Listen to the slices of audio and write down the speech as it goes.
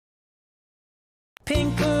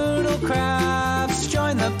Pink Poodle Crafts,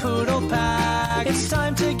 join the Poodle Pack. It's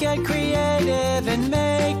time to get creative and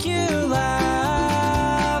make you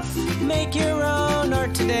laugh. Make your own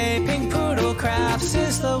art today. Pink Poodle Crafts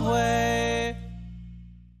is the way.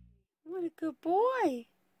 What a good boy.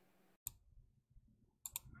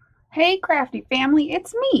 Hey crafty family,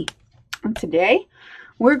 it's me. And today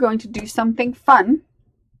we're going to do something fun.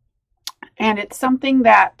 And it's something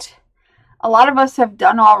that a lot of us have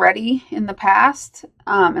done already in the past,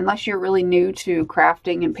 unless you're really new to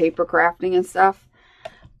crafting and paper crafting and stuff.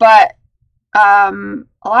 But a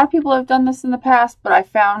lot of people have done this in the past, but I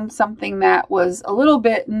found something that was a little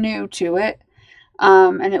bit new to it.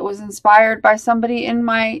 And it was inspired by somebody in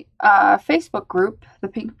my Facebook group, the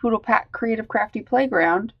Pink Poodle Pack Creative Crafty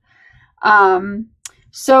Playground.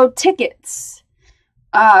 So tickets.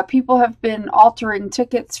 People have been altering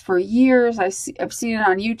tickets for years. I've seen it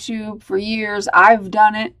on YouTube for years. I've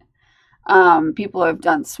done it. People have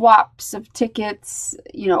done swaps of tickets,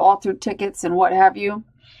 altered tickets and what have you.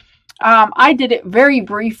 I did it very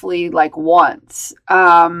briefly, like once.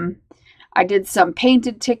 I did some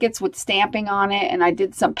painted tickets with stamping on it, and I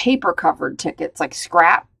did some paper covered tickets, like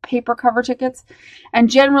scrap paper cover tickets. And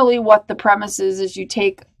generally what the premise is you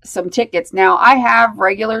take some tickets. Now I have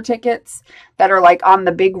regular tickets that are like on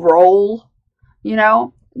the big roll,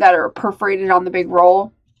 that are perforated on the big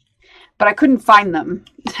roll, but I couldn't find them.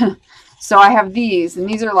 So I have these, and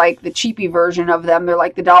these are like the cheapy version of them. They're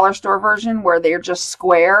like the dollar store version where they're just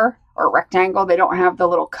square or rectangle. They don't have the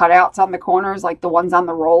little cutouts on the corners like the ones on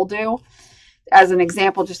the roll do. As an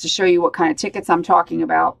example, just to show you what kind of tickets I'm talking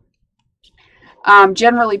about.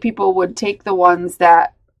 Generally, people would take the ones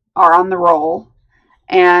that are on the roll,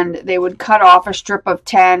 and they would cut off a strip of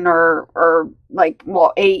 10 or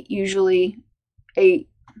 8 usually.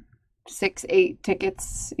 6, 8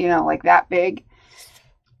 tickets, like that big.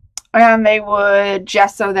 And they would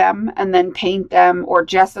gesso them and then paint them, or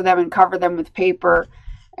gesso them and cover them with paper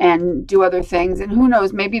and do other things. And who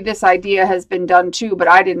knows, maybe this idea has been done too, but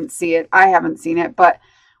I didn't see it. I haven't seen it. But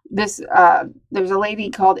there's a lady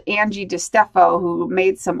called Angie DiStefano who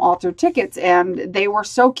made some altered tickets, and they were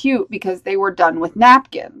so cute because they were done with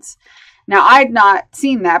napkins. Now, I'd not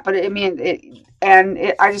seen that, but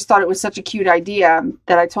I just thought it was such a cute idea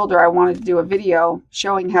that I told her I wanted to do a video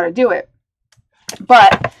showing how to do it.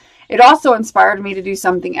 But it also inspired me to do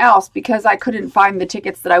something else because I couldn't find the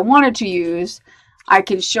tickets that I wanted to use. I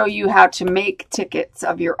can show you how to make tickets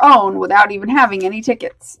of your own without even having any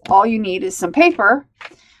tickets. All you need is some paper,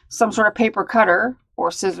 some sort of paper cutter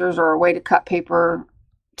or scissors or a way to cut paper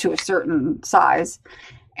to a certain size,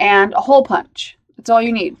 and a hole punch. That's all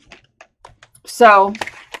you need. So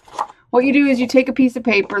what you do is you take a piece of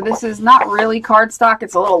paper. This is not really cardstock.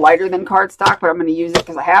 It's a little lighter than cardstock, but I'm going to use it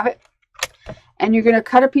because I have it. And you're going to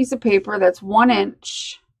cut a piece of paper that's 1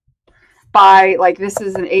 inch by, this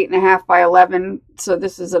is an 8.5 by 11. So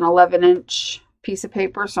this is an 11-inch piece of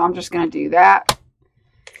paper. So I'm just going to do that.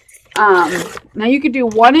 Now you could do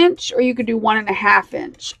 1 inch or you could do 1.5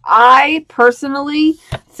 inch. I personally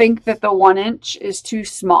think that the 1 inch is too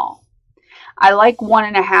small. I like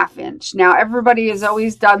 1.5 inch. Now everybody has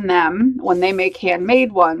always done them when they make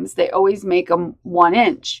handmade ones. They always make them 1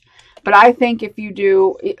 inch. But I think if you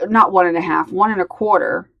do, not 1.5,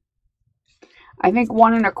 1.25, I think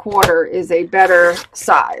 1.25 is a better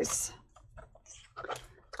size.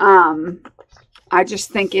 I just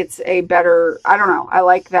think it's a better, I don't know, I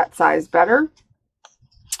like that size better.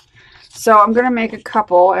 So I'm going to make a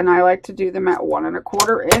couple, and I like to do them at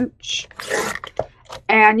 1.25 inch.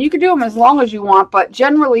 And you can do them as long as you want, but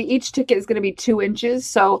generally each ticket is going to be 2 inches.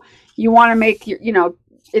 So you want to make your,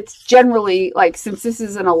 it's generally since this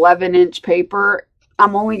is an 11-inch paper,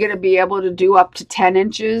 I'm only going to be able to do up to 10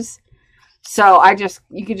 inches. So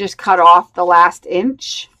you could just cut off the last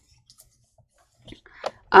inch.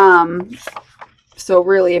 So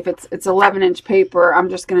really, if it's 11-inch paper, I'm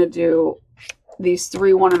just going to do these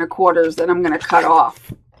 3 1.25s that I'm going to cut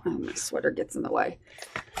off. Oh, my sweater gets in the way.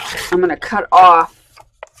 I'm going to cut off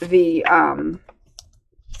the,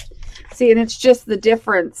 see, and it's just the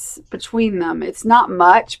difference between them. It's not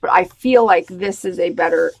much, but I feel like this is a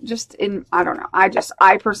better, I don't know.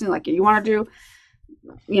 I personally like it. You want to do,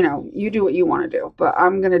 you do what you want to do, but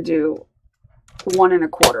I'm going to do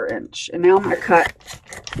 1.25 inch. And now I'm going to cut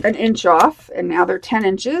 1 inch off, and now they're 10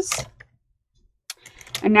 inches.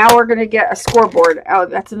 And now we're going to get a scoreboard. Oh,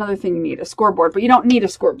 that's another thing you need, a scoreboard. But you don't need a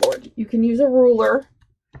scoreboard. You can use a ruler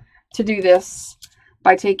to do this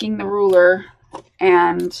by taking the ruler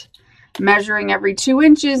and measuring every 2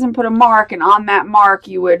 inches and put a mark. And on that mark,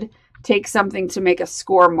 you would take something to make a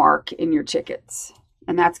score mark in your tickets.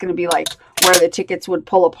 And that's going to be like where the tickets would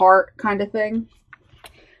pull apart kind of thing.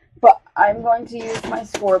 But I'm going to use my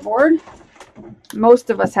scoreboard. Most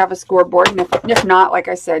of us have a scoreboard, and if not, like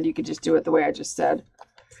I said, you could just do it the way I just said.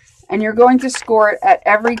 And you're going to score it at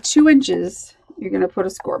every 2 inches. You're going to put a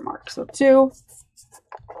score mark. So 2,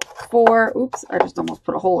 4, oops, I just almost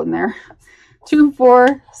put a hole in there. 2,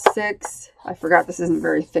 4, 6, I forgot this isn't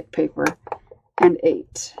very thick paper, and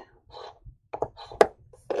 8.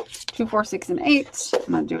 2, 4, 6, and 8.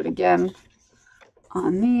 I'm going to do it again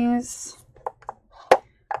on these.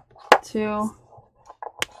 2,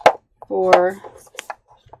 4,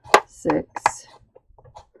 6,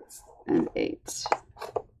 and 8.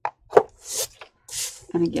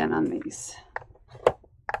 And again on these.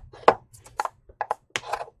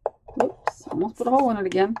 Oops, almost put a hole in it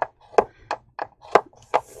again.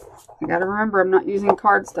 I gotta remember I'm not using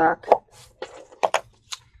cardstock.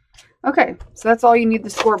 Okay, so that's all you need the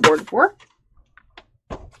scoreboard for.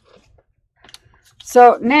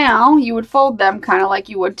 So now you would fold them kind of like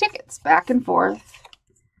you would tickets, back and forth.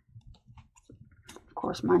 Of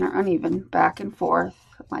course, mine are uneven, back and forth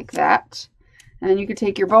like that. And then you could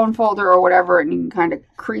take your bone folder or whatever and you can kind of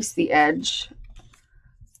crease the edge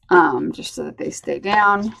just so that they stay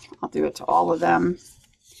down. I'll do it to all of them.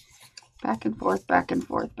 Back and forth, back and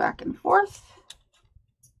forth, back and forth.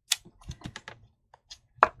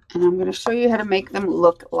 And I'm going to show you how to make them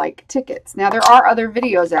look like tickets. Now, there are other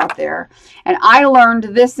videos out there. And I learned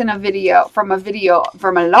this in a video from a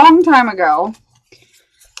long time ago.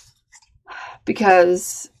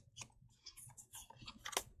 Because,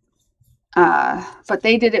 but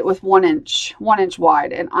they did it with 1 inch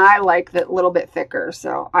wide. And I like that little bit thicker.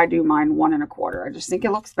 So I do mine 1 1/4. I just think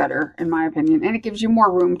it looks better, in my opinion. And it gives you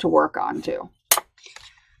more room to work on, too.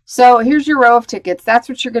 So here's your row of tickets. That's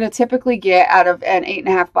what you're going to typically get out of an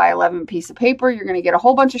 8.5 by 11 piece of paper. You're going to get a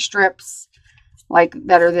whole bunch of strips like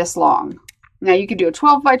that are this long. Now you could do a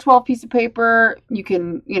 12 by 12 piece of paper. You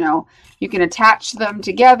can, you can attach them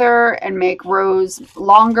together and make rows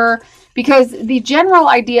longer, because the general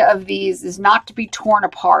idea of these is not to be torn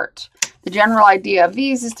apart. The general idea of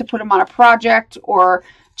these is to put them on a project, or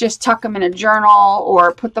just tuck them in a journal,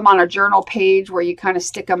 or put them on a journal page where you kind of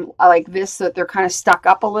stick them like this so that they're kind of stuck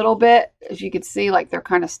up a little bit. As you can see, like they're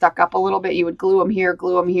kind of stuck up a little bit. You would glue them here,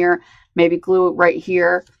 maybe glue it right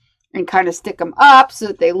here and kind of stick them up so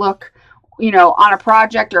that they look, on a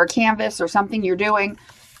project or a canvas or something you're doing.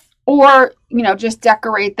 Or, just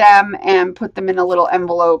decorate them and put them in a little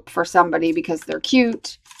envelope for somebody because they're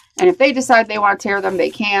cute. And if they decide they want to tear them, they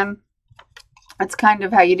can. That's kind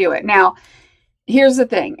of how you do it. Now, here's the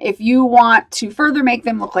thing. If you want to further make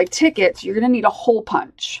them look like tickets, you're going to need a hole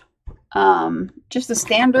punch. Just a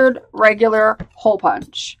standard, regular hole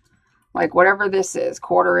punch. Like whatever this is,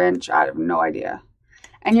 1/4 inch, I have no idea.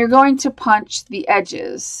 And you're going to punch the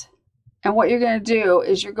edges. And what you're going to do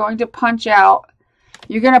is you're going to punch out,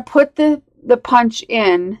 you're going to put the punch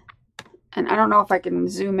in, and I don't know if I can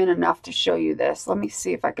zoom in enough to show you this. Let me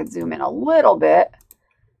see if I can zoom in a little bit.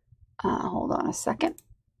 Hold on a second.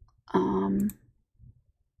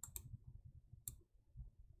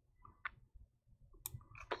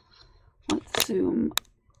 Let's zoom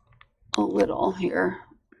a little here.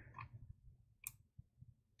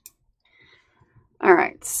 All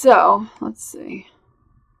right, so let's see.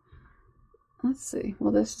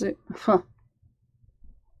 Will this do?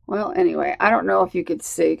 Well, anyway, I don't know if you could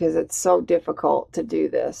see because it's so difficult to do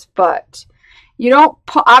this, but you don't,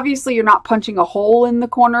 obviously you're not punching a hole in the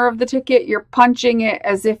corner of the ticket. You're punching it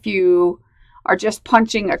as if you are just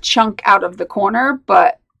punching a chunk out of the corner,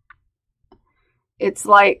 but it's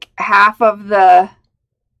like half of the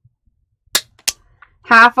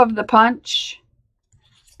punch,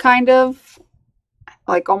 kind of,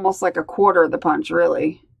 like almost like a 1/4 of the punch,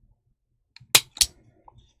 really.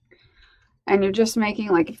 And you're just making,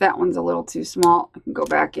 like, if that one's a little too small, I can go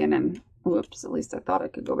back in and, whoops, at least I thought I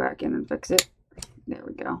could go back in and fix it. There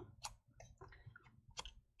we go.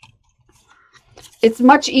 It's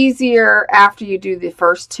much easier after you do the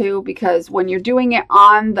first two, because when you're doing it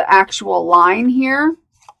on the actual line here,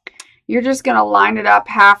 you're just going to line it up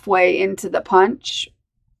halfway into the punch.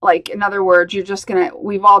 Like, in other words, you're just going to,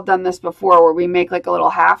 we've all done this before where we make like a little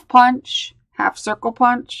half punch, half circle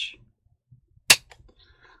punch,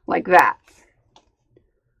 like that.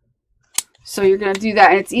 So you're going to do that,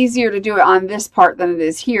 and it's easier to do it on this part than it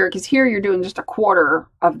is here, because here you're doing just a 1/4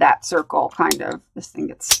 of that circle, kind of. This thing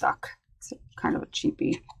gets stuck. It's kind of a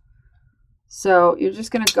cheapie. So you're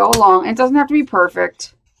just going to go along. It doesn't have to be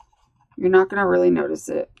perfect. You're not going to really notice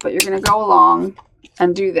it, but you're going to go along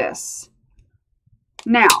and do this.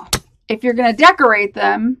 Now, if you're going to decorate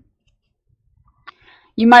them,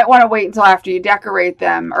 You might want to wait until after you decorate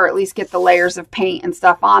them, or at least get the layers of paint and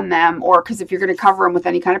stuff on them, or because if you're going to cover them with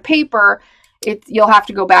any kind of paper, you'll have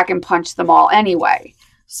to go back and punch them all anyway.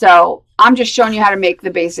 So I'm just showing you how to make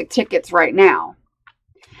the basic tickets right now.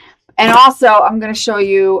 And also I'm going to show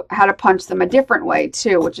you how to punch them a different way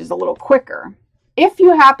too, which is a little quicker. If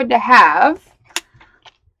you happen to have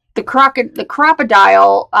the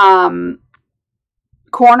crocodile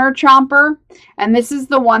corner chomper, and this is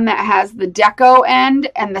the one that has the deco end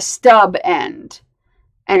and the stub end,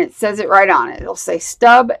 and it says it right on it. It'll say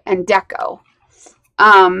stub and deco.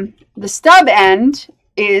 The stub end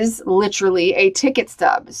is literally a ticket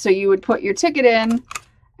stub, so you would put your ticket in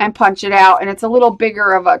and punch it out, and it's a little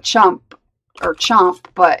bigger of a chomp,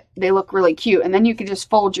 but they look really cute. And then you can just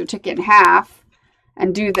fold your ticket in half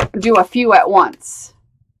and do a few at once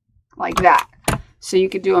like that. So you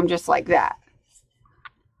could do them just like that.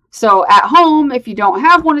 So at home, if you don't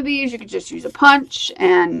have one of these, you could just use a punch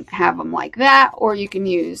and have them like that, or you can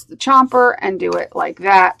use the chomper and do it like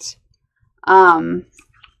that.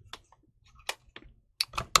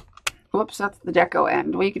 Whoops, that's the deco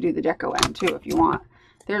end. Well, you could do the deco end too if you want.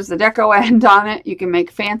 There's the deco end on it. You can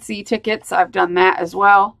make fancy tickets. I've done that as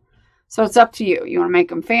well. So it's up to you. You want to make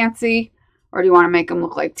them fancy, or do you want to make them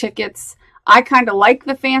look like tickets? I kind of like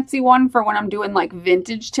the fancy one for when I'm doing like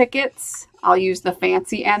vintage tickets. I'll use the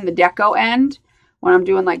fancy end, the deco end, when I'm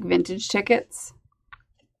doing like vintage tickets.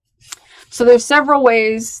 So there's several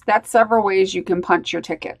ways. That's several ways you can punch your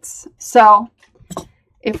tickets. So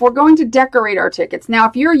if we're going to decorate our tickets, now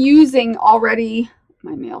if you're using already,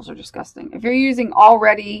 my nails are disgusting. If you're using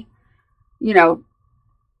already, you know,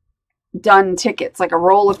 done tickets, like a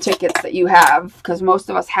roll of tickets that you have, because most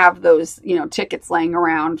of us have those, you know, tickets laying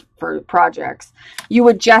around for projects, you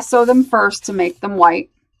would gesso them first to make them white.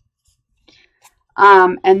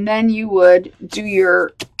 And then you would do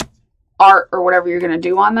your art or whatever you're going to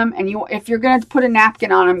do on them. And if you're going to put a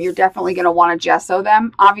napkin on them, you're definitely going to want to gesso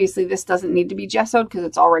them. Obviously, this doesn't need to be gessoed because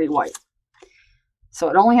it's already white. So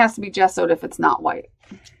it only has to be gessoed if it's not white.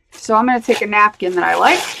 So I'm going to take a napkin that I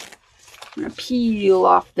like. I'm going to peel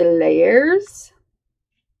off the layers.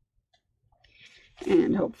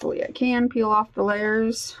 And hopefully I can peel off the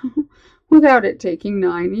layers without it taking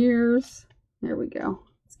 9 years. There we go.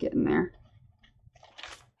 It's getting there.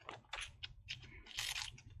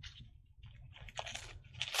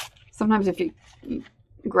 Sometimes if you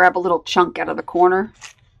grab a little chunk out of the corner,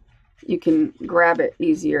 you can grab it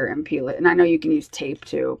easier and peel it. And I know you can use tape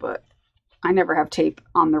too, but I never have tape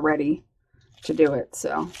on the ready to do it.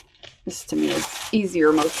 So this to me is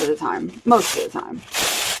easier most of the time.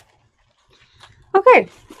 Okay,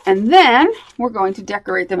 and then we're going to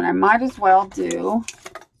decorate them. And I might as well do,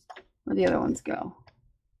 where'd the other ones go?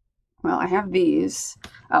 Well, I have these.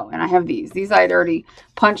 Oh, and I have these. These I had already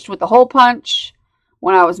punched with the hole punch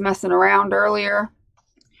when I was messing around earlier.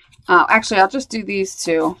 Actually, I'll just do these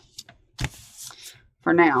two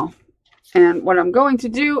for now. And what I'm going to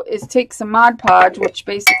do is take some Mod Podge, which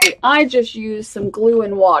basically I just use some glue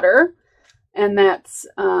and water. And that's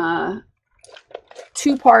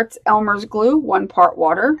 2 parts Elmer's glue, 1 part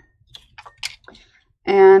water.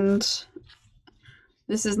 And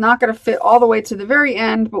this is not going to fit all the way to the very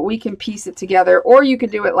end, but we can piece it together. Or you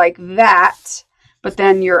could do it like that, but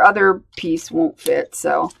then your other piece won't fit.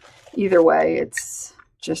 So either way, it's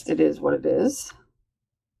just, it is what it is.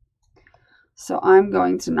 So I'm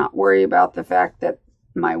going to not worry about the fact that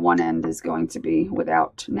my one end is going to be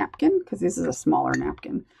without napkin, because this is a smaller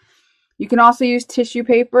napkin. You can also use tissue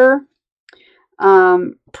paper,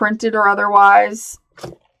 printed or otherwise,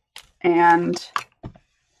 and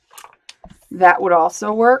that would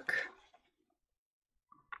also work.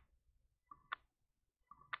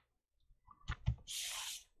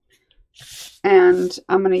 And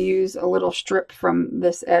I'm going to use a little strip from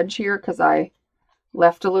this edge here because I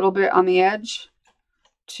left a little bit on the edge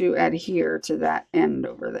to adhere to that end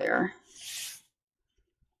over there.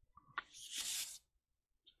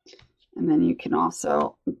 And then you can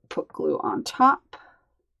also put glue on top.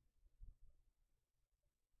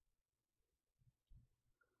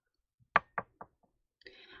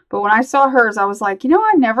 But when I saw hers, I was like, you know,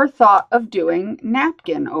 I never thought of doing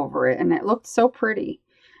napkin over it, and it looked so pretty.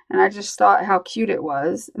 And I just thought how cute it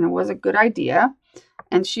was, and it was a good idea.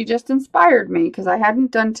 And she just inspired me because I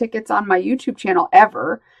hadn't done tickets on my YouTube channel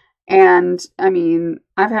ever. And I mean,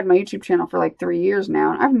 I've had my YouTube channel for like 3 years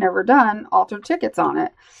now, and I've never done altered tickets on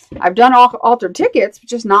it. I've done altered tickets, but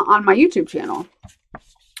just not on my YouTube channel.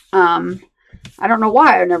 I don't know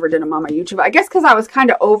why I never did them on my YouTube. I guess because I was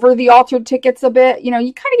kind of over the altered tickets a bit. You know,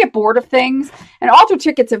 you kind of get bored of things. And altered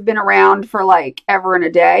tickets have been around for like ever and a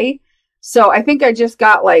day. So I think I just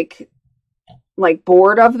got like like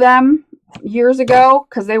bored of them years ago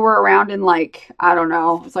because they were around in like, I don't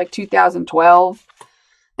know, it was like 2012.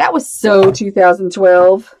 That was so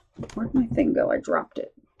 2012. Where'd my thing go? I dropped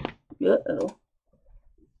it. Uh-oh.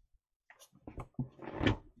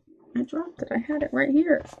 I dropped it. I had it right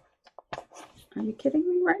here. Are you kidding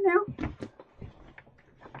me right now?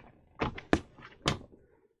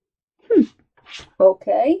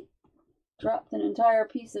 Okay. Dropped an entire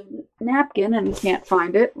piece of napkin and can't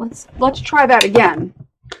find it. Let's try that again.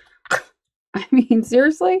 I mean,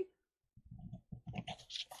 seriously?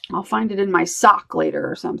 I'll find it in my sock later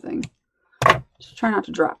or something. Just try not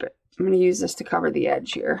to drop it. I'm going to use this to cover the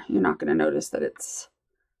edge here. You're not going to notice that it's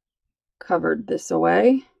covered this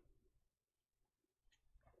away.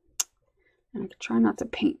 And I could try not to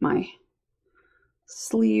paint my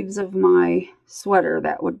sleeves of my sweater.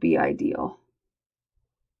 That would be ideal.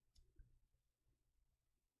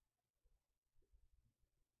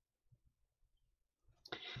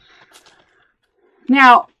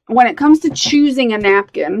 Now, when it comes to choosing a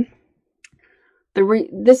napkin,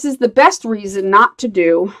 this is the best reason not to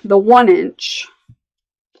do the 1-inch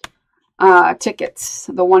tickets,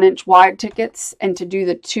 the 1-inch wide tickets, and to do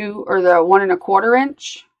the 2 or the 1 1/4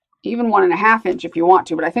 inch, even 1 1/2 inch if you want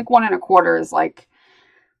to. But I think 1 1/4 is like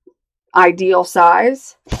ideal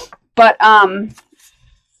size. But a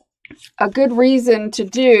good reason to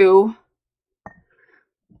do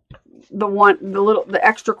the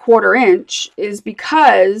extra 1/4 inch is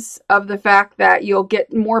because of the fact that you'll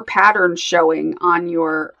get more patterns showing on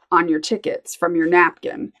your tickets from your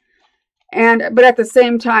napkin. But at the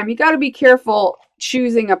same time, you got to be careful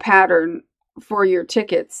choosing a pattern for your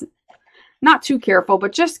tickets. Not too careful,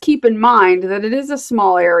 but just keep in mind that it is a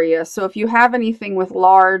small area. So if you have anything with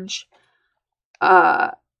large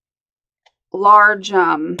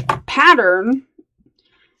pattern,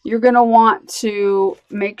 you're going to want to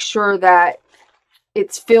make sure that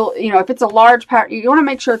it's filled, if it's a large pattern, you want to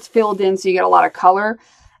make sure it's filled in so you get a lot of color,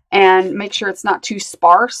 and make sure it's not too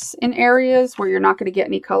sparse in areas where you're not going to get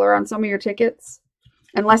any color on some of your tickets,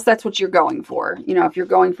 unless that's what you're going for. If you're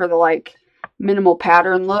going for the like minimal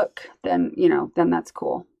pattern look, then, then that's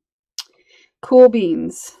cool. Cool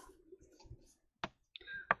beans.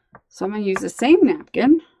 So I'm going to use the same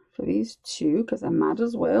napkin for these two because I might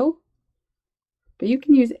as well. But you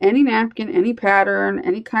can use any napkin, any pattern,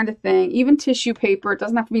 any kind of thing, even tissue paper. It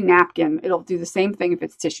doesn't have to be napkin. It'll do the same thing if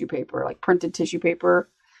it's tissue paper, like printed tissue paper.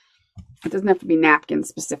 It doesn't have to be napkin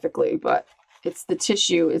specifically, but it's the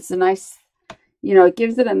tissue. It's a nice, it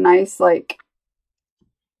gives it a nice, like,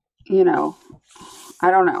 I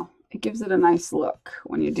don't know. It gives it a nice look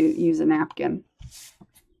when you use a napkin.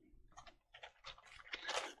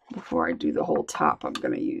 Before I do the whole top, I'm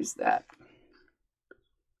going to use that.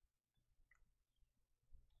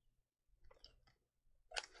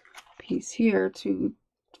 Piece here to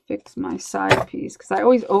fix my side piece, because I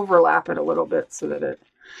always overlap it a little bit so that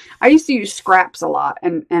I used to use scraps a lot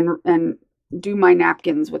and do my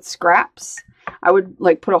napkins with scraps. I would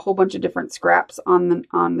like put a whole bunch of different scraps on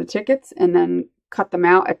the tickets and then cut them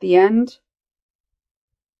out at the end.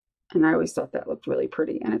 And I always thought that looked really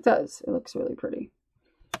pretty, and it does. It looks really pretty.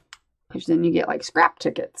 Because then you get like scrap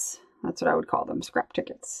tickets. That's what I would call them, scrap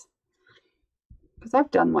tickets. Because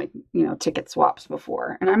I've done like, ticket swaps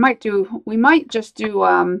before. And we might just do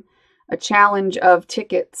a challenge of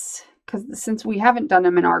tickets. Because since we haven't done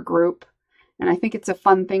them in our group, and I think it's a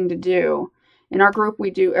fun thing to do. In our group,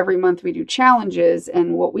 every month we do challenges.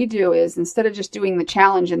 And what we do is, instead of just doing the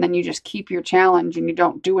challenge and then you just keep your challenge and you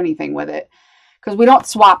don't do anything with it. Because we don't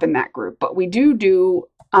swap in that group. But we do.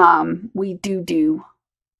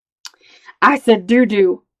 I said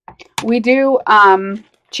do. We do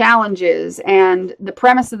challenges, and the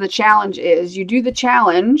premise of the challenge is you do the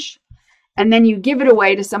challenge and then you give it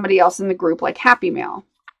away to somebody else in the group, like Happy Mail.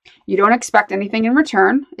 You don't expect anything in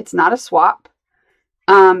return. It's not a swap.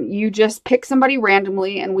 You just pick somebody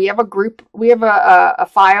randomly, and we have a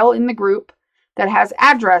file in the group that has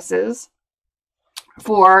addresses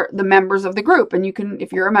for the members of the group, and you can,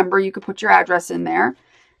 if you're a member, you could put your address in there,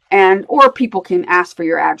 or people can ask for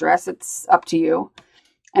your address. It's up to you.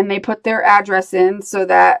 And they put their address in so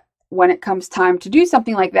that when it comes time to do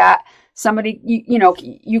something like that, somebody,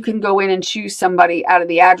 you can go in and choose somebody out of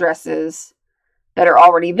the addresses that are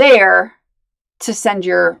already there to send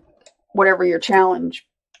whatever your challenge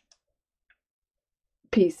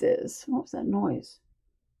piece is. What was that noise?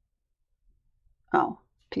 Oh,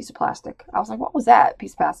 piece of plastic. I was like, what was that?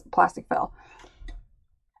 Piece of plastic fell.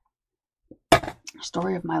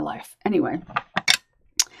 Story of my life. Anyway.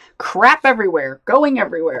 Crap everywhere, going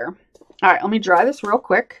everywhere. All right, let me dry this real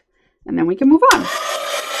quick, and then we can move on.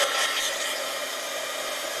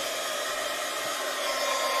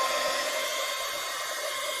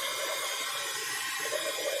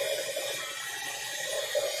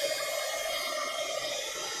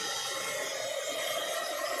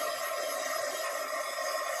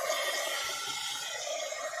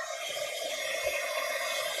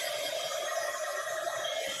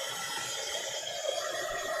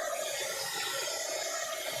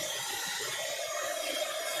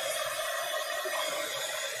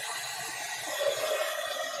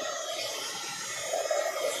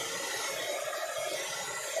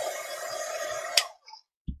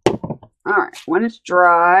 All right, when it's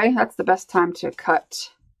dry, that's the best time to cut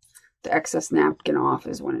the excess napkin off,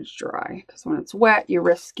 is when it's dry. Because when it's wet, you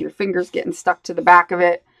risk your fingers getting stuck to the back of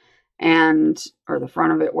it or the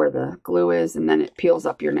front of it where the glue is, and then it peels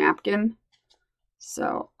up your napkin.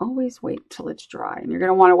 So always wait till it's dry. And you're going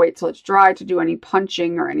to want to wait till it's dry to do any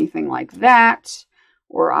punching or anything like that,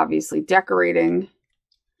 or obviously decorating.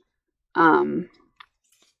 You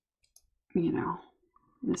know,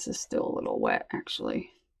 this is still a little wet,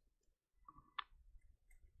 actually.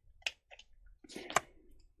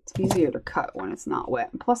 It's easier to cut when it's not wet.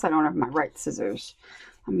 And plus, I don't have my right scissors.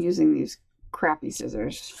 I'm using these crappy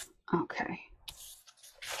scissors. Okay.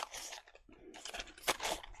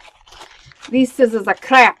 These scissors are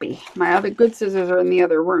crappy. My other good scissors are in the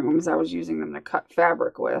other rooms. I was using them to cut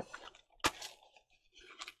fabric with.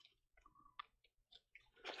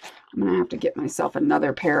 I'm going to have to get myself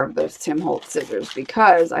another pair of those Tim Holtz scissors,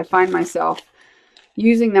 because I find myself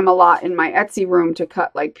using them a lot in my Etsy room to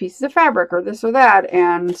cut like pieces of fabric or this or that,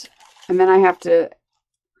 and then I have to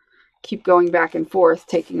keep going back and forth,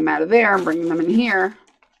 taking them out of there and bringing them in here.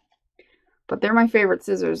 But they're my favorite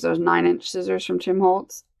scissors, those 9-inch scissors from Tim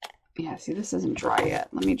Holtz. Yeah, see, this isn't dry yet.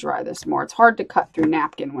 Let me dry this more. It's hard to cut through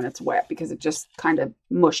napkin when it's wet because it just kind of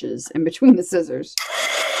mushes in between the scissors.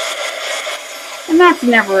 And that's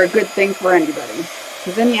never a good thing for anybody,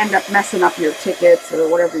 because then you end up messing up your tickets or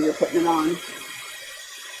whatever you're putting it on.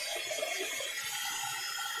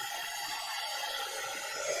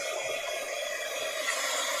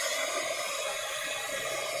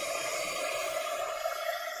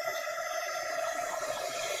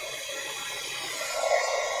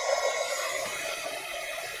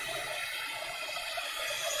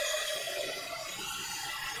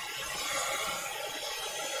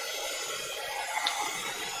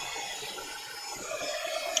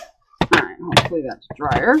 Hopefully that's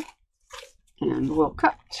drier, and we'll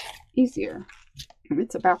cut easier. And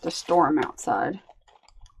it's about to storm outside.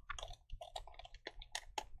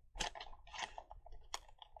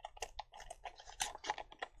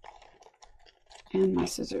 And my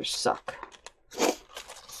scissors suck.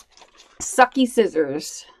 Sucky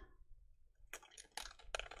scissors.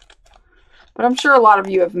 But I'm sure a lot of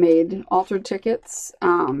you have made altered tickets,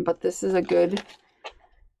 but this is a good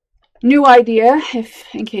new idea,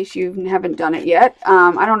 in case you haven't done it yet.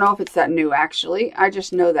 I don't know if it's that new, actually. I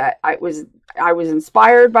just know that I was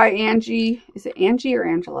inspired by Angie. Is it Angie or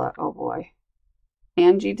Angela? Oh boy.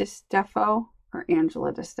 Angie DeStefano or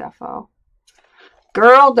Angela DeStefano?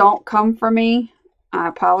 Girl, don't come for me. I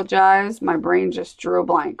apologize. My brain just drew a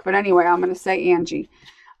blank. But anyway, I'm going to say Angie.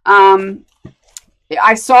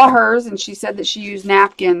 I saw hers, and she said that she used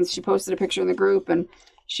napkins. She posted a picture in the group, and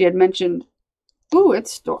she had mentioned, ooh,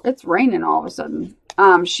 it's raining all of a sudden.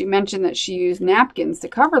 She mentioned that she used napkins to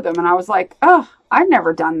cover them, and I was like, oh, I've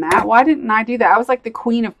never done that. Why didn't I do that? I was like the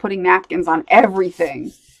queen of putting napkins on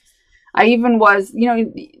everything. I even was, you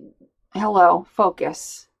know, hello,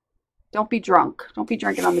 focus. Don't be drunk. Don't be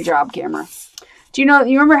drinking on the job camera. Do you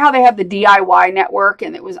remember how they had the DIY network,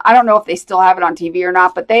 and it was, I don't know if they still have it on TV or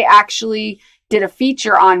not, but they actually did a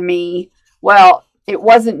feature on me. Well, it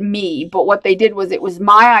wasn't me, but what they did was, it was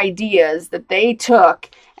my ideas that they took,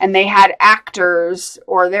 and they had actors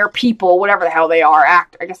or their people, whatever the hell they are,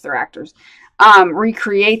 I guess they're actors,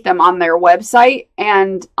 recreate them on their website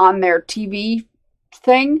and on their TV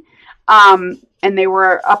thing. And they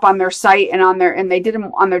were up on their site and they did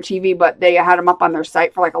them on their TV, but they had them up on their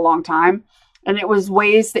site for like a long time. And it was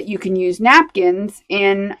ways that you can use napkins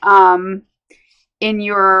in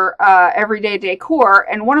your everyday decor.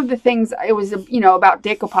 And one of the things, it was, about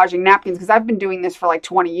decoupaging napkins, because I've been doing this for like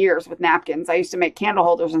 20 years with napkins. I used to make candle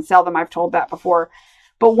holders and sell them. I've told that before.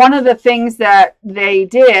 But one of the things that they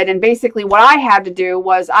did, and basically what I had to do,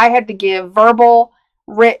 was I had to give verbal,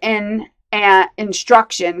 written, and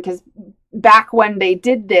instruction, because back when they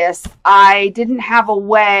did this, I didn't have a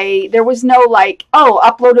way. There was no like, oh,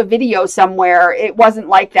 upload a video somewhere. It wasn't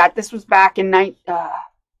like that. This was back in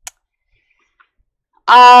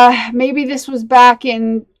maybe this was back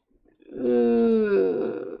in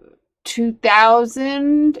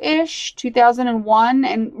 2000-ish, 2001,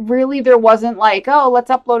 and really there wasn't like, oh, let's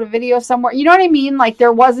upload a video somewhere. You know what I mean? Like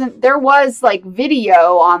there was like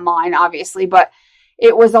video online, obviously, but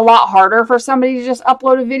it was a lot harder for somebody to just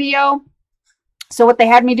upload a video. So what they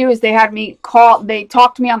had me do is they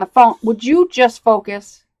talked to me on the phone. Would you just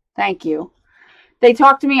focus? Thank you. They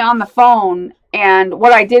talked to me on the phone, and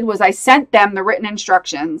what I did was I sent them the written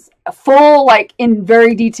instructions, full, like in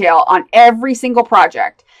very detail on every single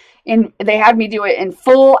project. And they had me do it in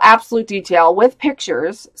full, absolute detail with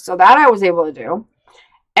pictures, so that I was able to do.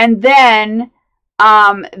 And then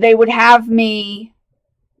they would have me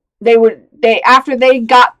after they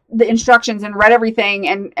got the instructions and read everything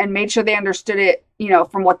and made sure they understood it, you know,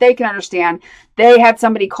 from what they can understand, they had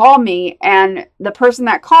somebody call me, and the person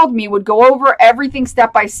that called me would go over everything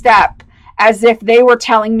step by step as if they were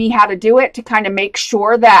telling me how to do it, to kind of make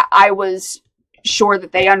sure that I was sure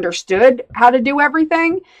that they understood how to do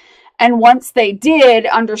everything. And once they did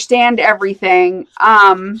understand everything,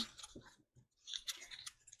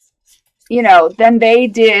 you know, then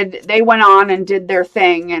they went on and did their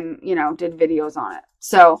thing and, you know, did videos on it.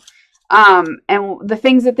 So, and the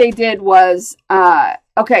things that they did was,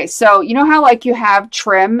 okay, so you know how like you have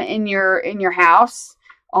trim in your house?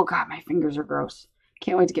 Oh God, my fingers are gross.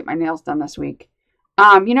 Can't wait to get my nails done this week.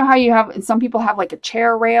 You know how you have, and some people have like a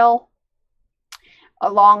chair rail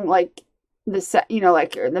along like the set, you know,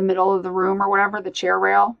 like in the middle of the room or whatever, the chair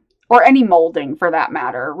rail, or any molding for that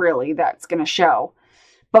matter, really, that's going to show.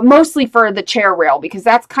 But mostly for the chair rail, because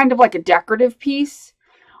that's kind of like a decorative piece.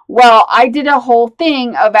 Well, I did a whole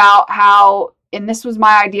thing about how, and this was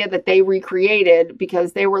my idea that they recreated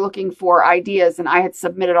because they were looking for ideas, and I had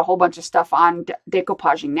submitted a whole bunch of stuff on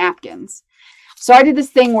decoupaging napkins. So I did this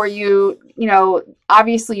thing where you know,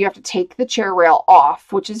 obviously you have to take the chair rail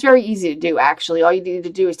off, which is very easy to do, actually. All you need to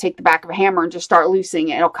do is take the back of a hammer and just start loosening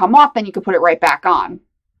it. It'll come off, then you can put it right back on.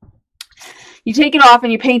 You take it off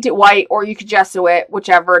and you paint it white, or you could gesso it,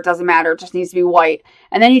 whichever, it doesn't matter, it just needs to be white.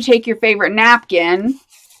 And then you take your favorite napkin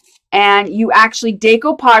and you actually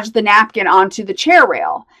decoupage the napkin onto the chair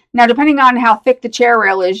rail. Now, depending on how thick the chair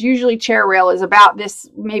rail is, usually chair rail is about this,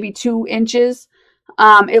 maybe 2 inches.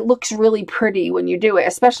 It looks really pretty when you do it,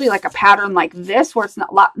 especially like a pattern like this where it's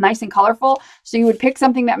not nice and colorful. So you would pick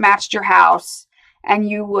something that matched your house and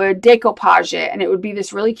you would decoupage it, and it would be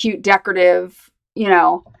this really cute decorative, you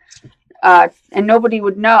know, and nobody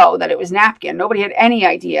would know that it was napkin. Nobody had any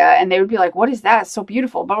idea, and they would be like, what is that? It's so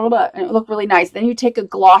beautiful, blah, blah, blah. And it would look really nice. Then you take a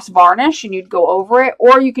gloss varnish and you'd go over it,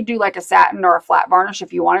 or you could do like a satin or a flat varnish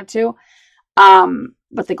if you wanted to.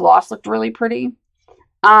 But the gloss looked really pretty.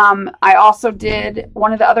 I also did,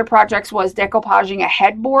 one of the other projects was decoupaging a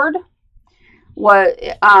headboard.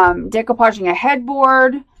 Decoupaging a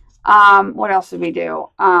headboard. What else did we do?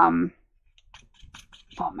 Oh,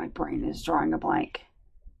 my brain is drawing a blank.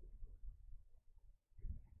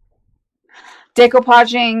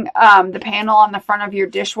 Decoupaging the panel on the front of your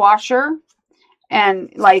dishwasher.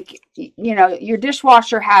 And like, you know, your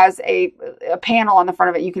dishwasher has a panel on the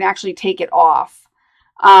front of it. You can actually take it off.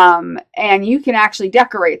 And you can actually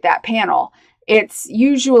decorate that panel. It's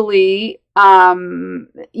usually,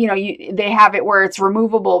 you know, they have it where it's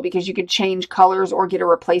removable because you could change colors or get a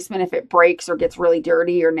replacement if it breaks or gets really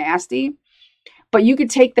dirty or nasty. But you could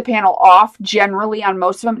take the panel off generally on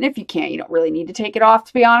most of them. And if you can't, you don't really need to take it off,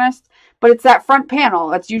 to be honest. But it's that front panel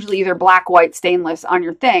that's usually either black, white, stainless on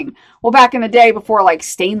your thing. Well, back in the day before like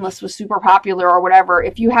stainless was super popular or whatever,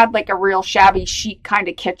 if you had like a real shabby chic kind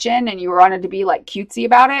of kitchen and you wanted to be like cutesy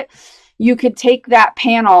about it, you could take that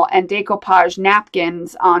panel and decoupage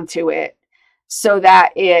napkins onto it so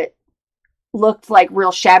that it looked like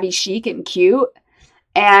real shabby chic and cute.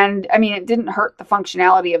 And I mean, it didn't hurt the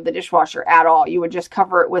functionality of the dishwasher at all. You would just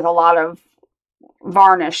cover it with a lot of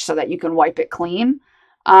varnish so that you can wipe it clean.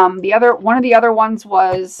 One of the other ones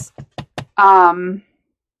was,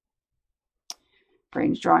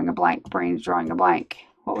 brain's drawing a blank.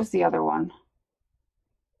 What was the other one?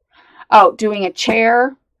 Oh, doing a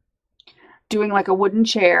chair, doing like a wooden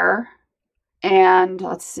chair, and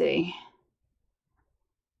let's see,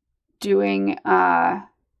 doing,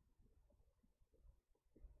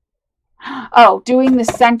 doing the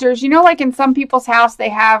centers. You know, like in some people's house, they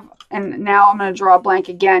have, and now I'm going to draw a blank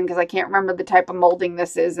again because I can't remember the type of molding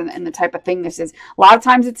this is and the type of thing this is. A lot of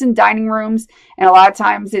times it's in dining rooms, and a lot of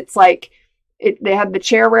times it's like, they have the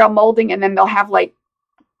chair rail molding, and then they'll have like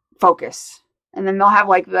focus. And then they'll have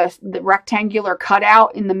like the rectangular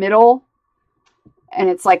cutout in the middle, and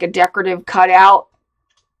it's like a decorative cutout.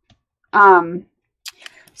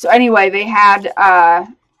 So anyway, they had,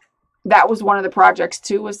 that was one of the projects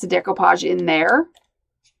too, was to decoupage in there.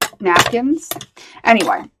 Napkins.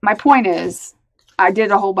 Anyway, my point is, I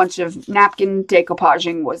did a whole bunch of napkin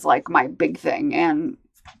decoupaging was like my big thing, and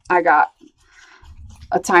I got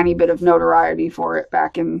a tiny bit of notoriety for it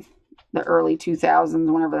back in the early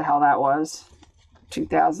 2000s, whenever the hell that was.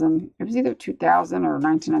 2000. It was either 2000 or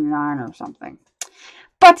 1999 or something.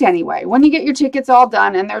 But anyway, when you get your tickets all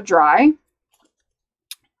done and they're dry,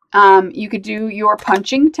 you could do your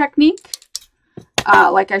punching technique,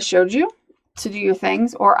 like I showed you, to do your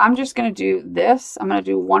things. Or I'm just going to do this. I'm going to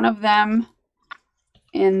do one of them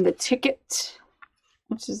in the ticket,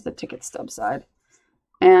 which is the ticket stub side.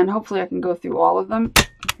 And hopefully I can go through all of them.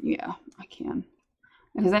 Yeah, I can.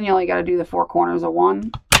 because then you only got to do the 4 corners of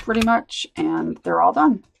one pretty much, and they're all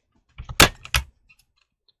done.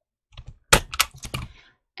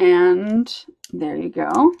 And there you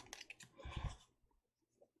go.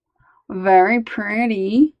 Very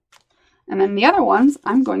pretty. And then the other ones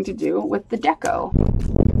I'm going to do with the deco.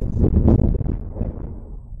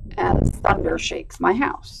 As thunder shakes my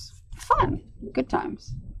house. Fun. Good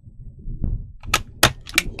times.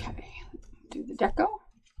 Okay. Do the deco.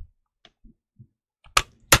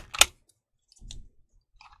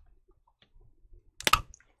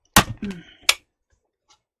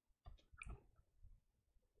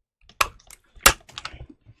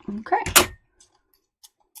 Okay.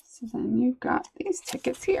 So then you've got these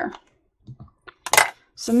tickets here.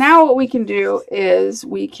 So now what we can do is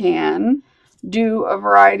we can do a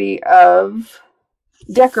variety of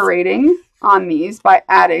decorating on these by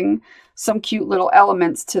adding some cute little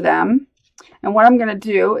elements to them. And what I'm going to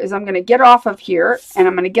do is I'm going to get off of here and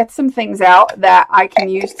I'm going to get some things out that I can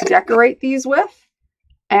use to decorate these with.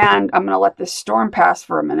 And I'm going to let this storm pass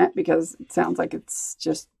for a minute because it sounds like it's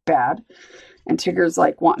just bad. And Tigger's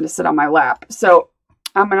like wanting to sit on my lap. So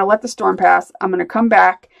I'm going to let the storm pass. I'm going to come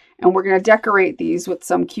back and we're going to decorate these with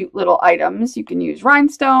some cute little items. You can use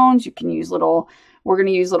rhinestones. You can use we're going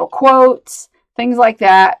to use little quotes, things like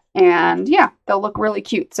that. And yeah, they'll look really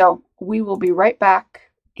cute. So we will be right back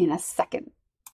in a second.